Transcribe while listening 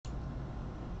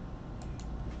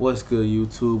What's good,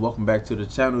 YouTube? Welcome back to the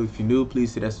channel. If you're new,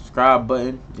 please hit that subscribe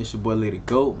button. It's your boy Lady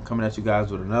Goat. I'm coming at you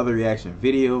guys with another reaction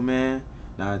video, man.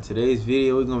 Now in today's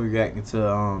video, we're gonna be reacting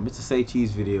to it's a Say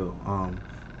Cheese video.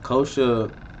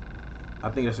 Cosha, I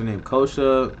think that's her name,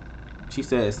 Cosha. She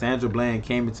said Sandra Bland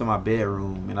came into my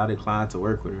bedroom and I declined to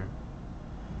work with her.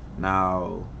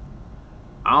 Now,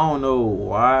 I don't know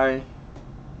why.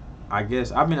 I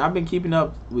guess I've been keeping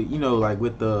up with, like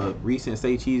with the recent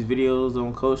Say Cheese videos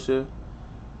on Cosha.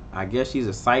 I guess she's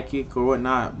a psychic or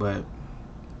whatnot, but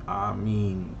I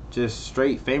mean, just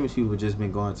straight famous people just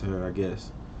been going to her, I guess,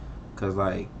 cause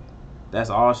like that's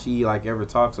all she like ever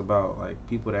talks about, like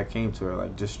people that came to her,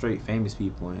 like just straight famous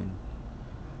people. And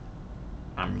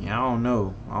I mean, I don't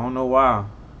know why.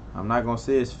 I'm not gonna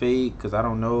say it's fake, cause I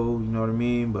don't know, you know what I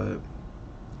mean. But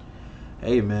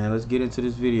hey, man, let's get into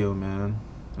this video, man.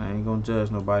 I ain't gonna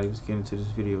judge nobody. Let's get into this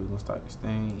video. We're gonna start this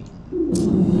thing.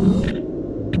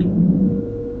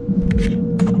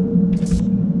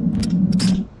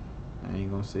 I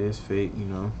ain't gonna say it's fake, you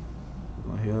know.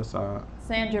 We're gonna hear us out.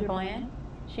 Sandra Bland,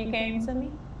 she came to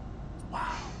me.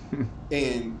 Wow.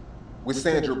 And with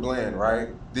Sandra Bland, right?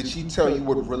 Did she tell you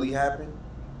what really happened?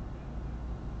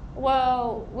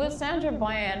 Well, with Sandra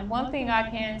Bland, one thing I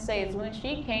can say is when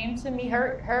she came to me,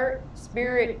 her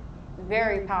spirit,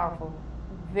 very powerful.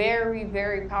 Very,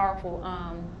 very powerful.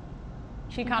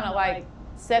 She kind of like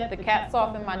set the cats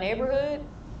off in my neighborhood.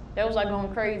 That was like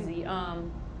going crazy.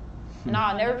 And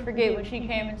I'll never forget when she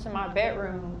came into my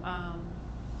bedroom.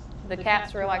 The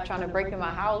cats were like trying to break in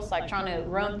my house, like trying to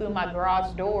run through my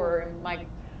garage door, and like,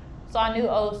 so I knew,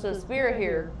 oh, it's a spirit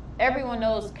here. Everyone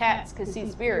knows cats can see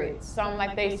spirits, so I'm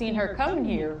like, they seen her coming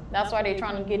here. That's why they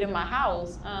trying to get in my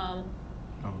house.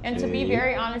 And to be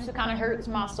very honest, it kind of hurts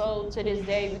my soul to this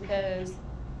day because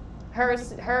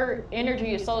her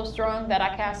energy is so strong that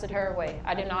I casted her away.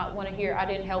 I did not want to hear. I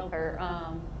didn't help her.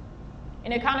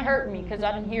 And it kind of hurt me because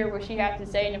I didn't hear what she had to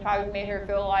say, and it probably made her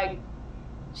feel like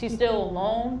she's still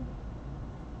alone.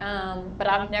 But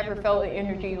I've never felt an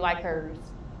energy like hers.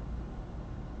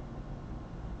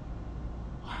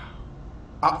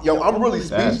 Yo, I'm really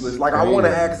speechless. Like, I want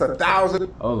to ask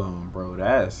 1,000. Hold on, bro.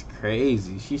 That's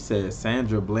crazy. She said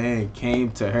Sandra Bland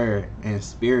came to her in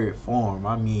spirit form.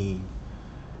 I mean,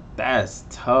 that's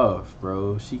tough,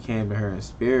 bro. She came to her in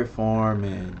spirit form,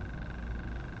 and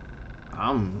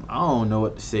I don't know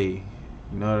what to say.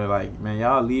 You know, they're like, man,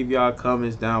 y'all leave y'all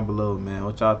comments down below, man.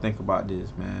 What y'all think about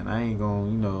this, man? I ain't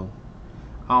gonna,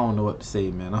 I don't know what to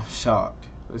say, man. I'm shocked.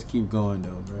 Let's keep going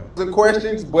though, bro. The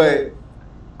questions, but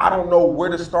I don't know where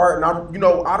to start, and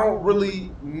I don't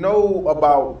really know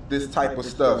about this type of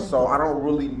stuff, so I don't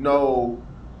really know,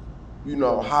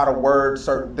 how to word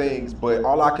certain things. But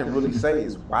all I can really say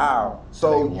is, wow.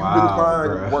 So you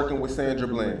declined working with Sandra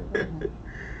Bland.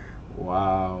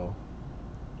 Wow.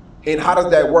 And how does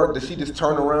that work? Does she just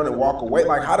turn around and walk away?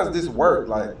 Like, how does this work?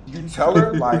 Like, you tell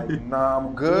her, like, nah,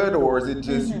 I'm good, or is it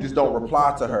just you just don't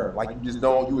reply to her? Like,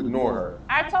 you ignore her?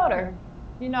 I told her,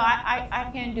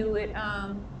 I can't do it.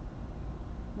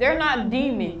 They're not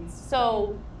demons.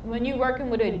 So when you're working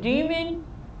with a demon,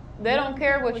 they don't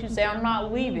care what you say. I'm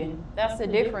not leaving. That's the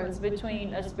difference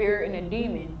between a spirit and a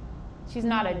demon. She's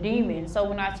not a demon. So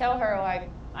when I tell her, like,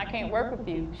 I can't work with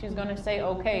you, she's going to say,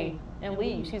 okay, and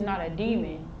leave. She's not a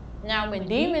demon. Now, when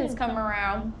demons come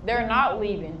around, they're not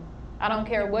leaving. I don't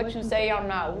care what you say. I'm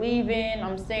not leaving.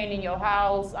 I'm staying in your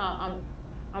house.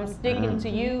 I'm sticking to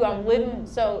you. I'm living.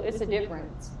 So it's a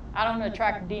difference. I don't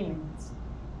attract demons.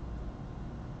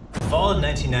 Fall of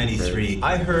 1993,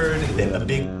 I heard that a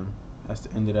big... That's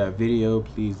the end of that video.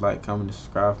 Please like, comment, and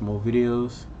subscribe for more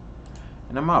videos.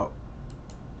 And I'm out.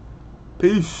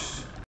 Peace.